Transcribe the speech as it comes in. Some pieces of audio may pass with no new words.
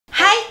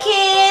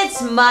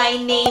kids! My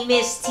name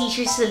is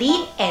Teacher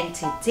Celine and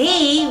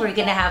today we're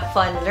gonna have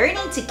fun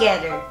learning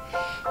together.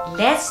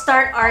 Let's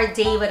start our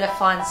day with a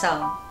fun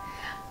song.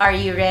 Are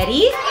you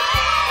ready?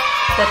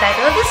 The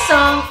title of the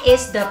song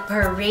is The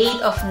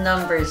Parade of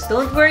Numbers.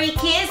 Don't worry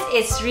kids,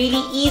 it's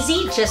really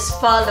easy. Just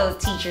follow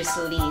Teacher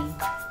Celine.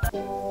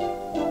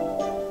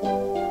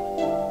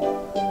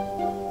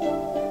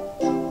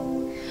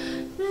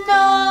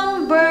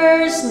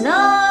 Numbers,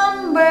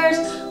 numbers,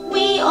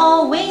 we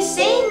always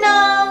say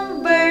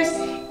numbers.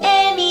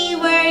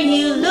 Anywhere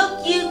you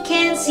look, you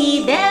can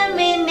see them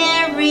in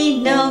every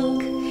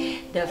nook.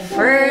 The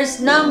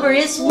first number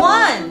is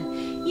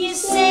 1. You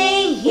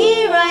say,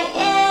 here I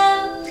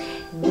am.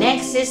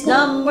 Next is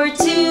number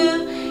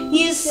 2.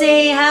 You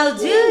say, how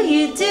do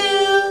you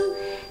do?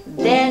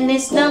 Then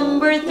is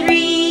number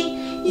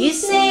 3. You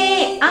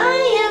say, I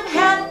am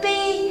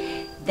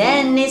happy.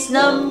 Then is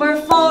number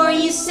 4.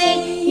 You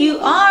say, you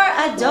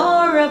are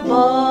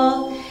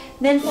adorable.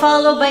 Then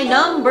followed by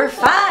number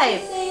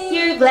 5.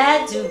 You're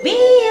glad to be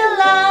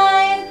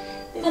alive.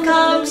 Then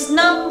comes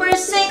number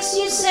 6.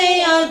 You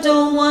say, I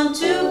don't want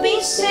to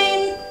be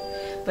sick.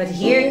 But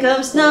here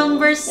comes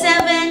number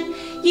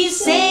 7. You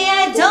say,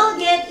 I don't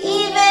get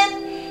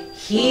even.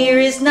 Here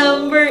is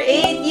number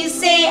 8. You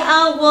say,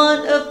 I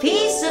want a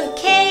piece of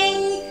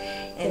cake.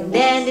 And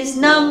then is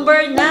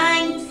number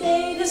 9.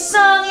 The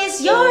song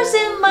is yours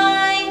and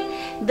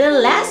mine. The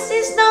last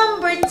is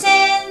number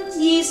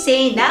 10. You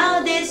say,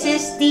 now this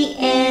is the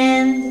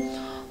end.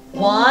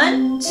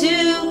 1,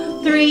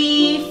 2,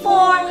 3,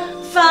 4,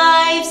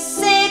 5,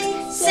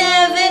 6,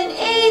 7,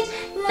 8,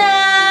 9,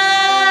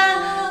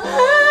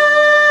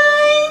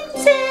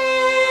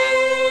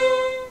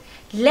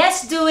 10.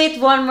 Let's do it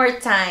one more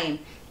time.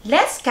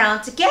 Let's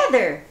count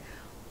together.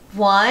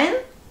 1,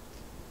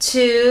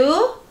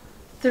 2,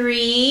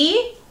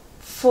 3,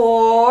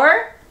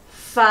 4,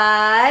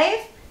 5,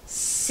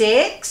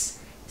 6,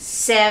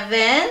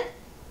 7,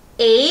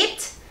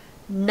 8,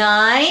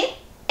 9,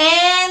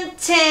 and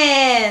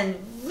 10.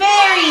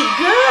 Very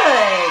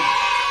good!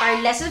 Our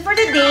lesson for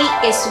today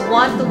is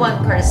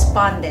one-to-one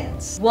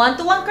correspondence.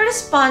 One-to-one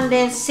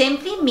correspondence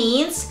simply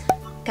means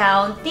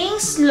counting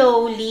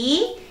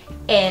slowly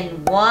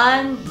and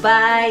one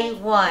by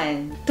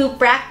one. To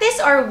practice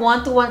our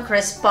one-to-one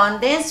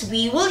correspondence,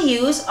 we will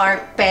use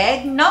our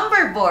peg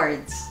number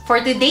boards. For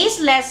today's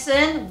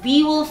lesson,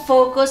 we will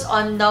focus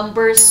on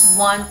numbers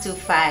 1 to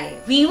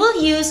 5. We will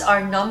use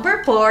our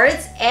number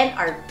boards and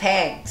our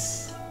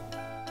pegs.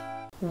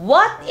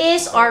 What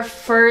is our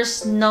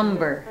first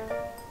number?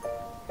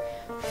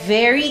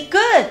 Very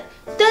good!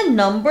 The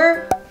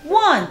number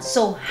 1.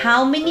 So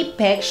how many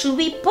pegs should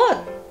we put?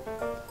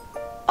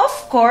 Of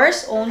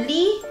course,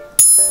 only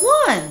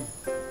 1.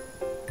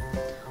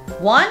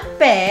 1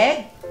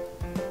 peg,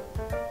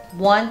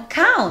 1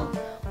 count.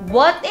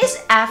 What is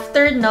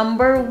after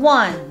number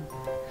 1?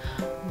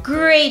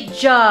 Great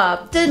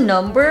job! The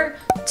number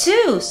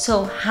 2.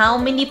 So how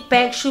many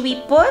pegs should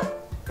we put?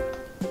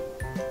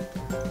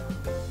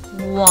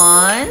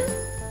 1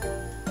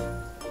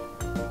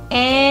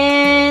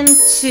 and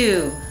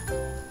 2.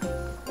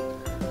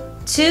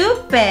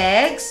 2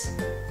 pegs,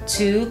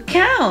 2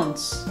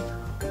 counts.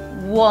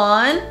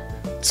 1,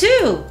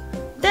 2.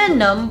 The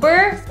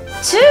number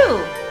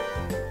 2.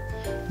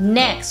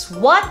 Next,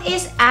 what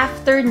is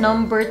after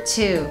number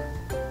 2?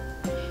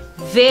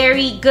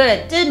 Very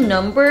good. The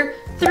number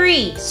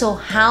 3. So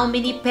how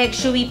many pegs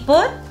should we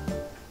put?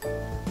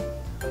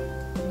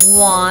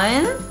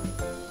 1,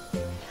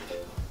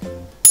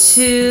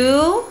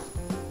 2,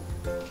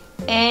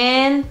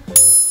 and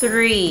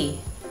 3.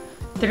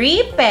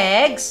 3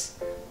 pegs,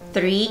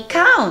 3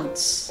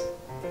 counts.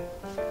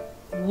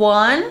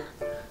 1,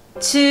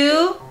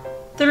 2,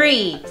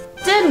 3.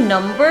 The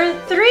number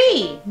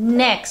 3.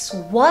 Next,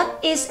 what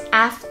is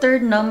after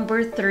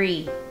number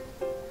 3?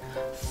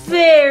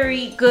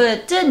 Very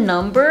good. The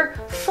number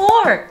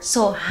 4.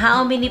 So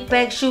how many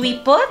pegs should we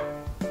put?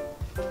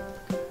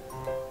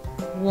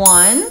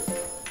 1,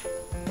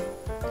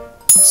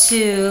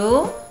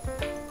 2,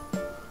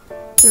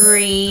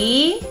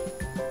 3,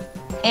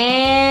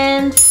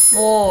 and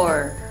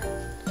 4.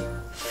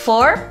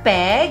 4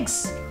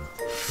 pegs,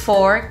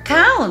 4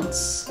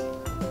 counts.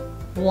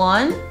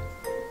 1,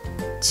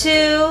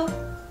 2,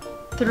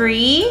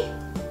 3,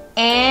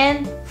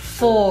 and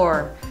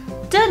 4.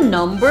 The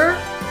number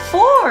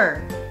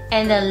 4.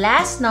 And the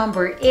last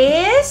number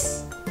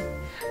is?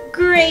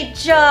 Great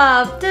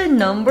job! The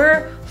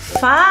number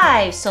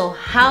 5. So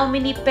how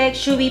many pegs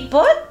should we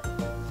put?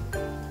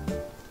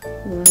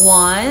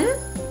 1,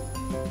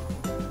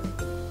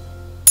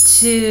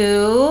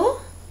 2,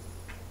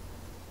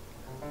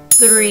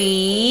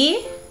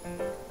 3,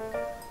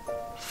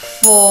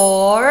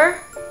 4,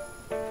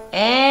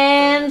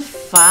 and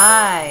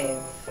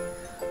 5.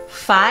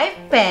 5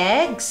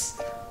 pegs,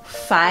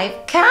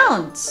 5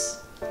 counts.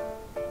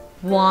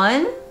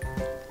 1,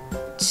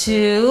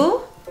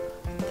 2,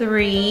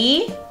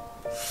 3,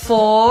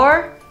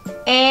 4,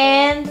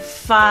 and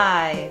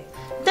 5.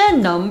 The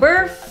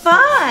number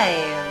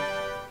 5.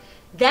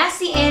 That's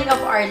the end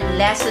of our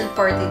lesson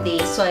for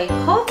today. So I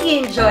hope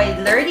you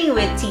enjoyed learning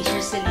with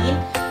Teacher Celine.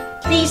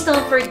 Please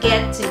don't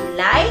forget to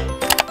like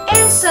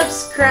and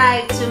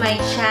subscribe to my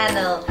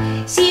channel.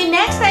 See you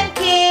next time,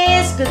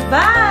 kids.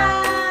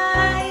 Goodbye.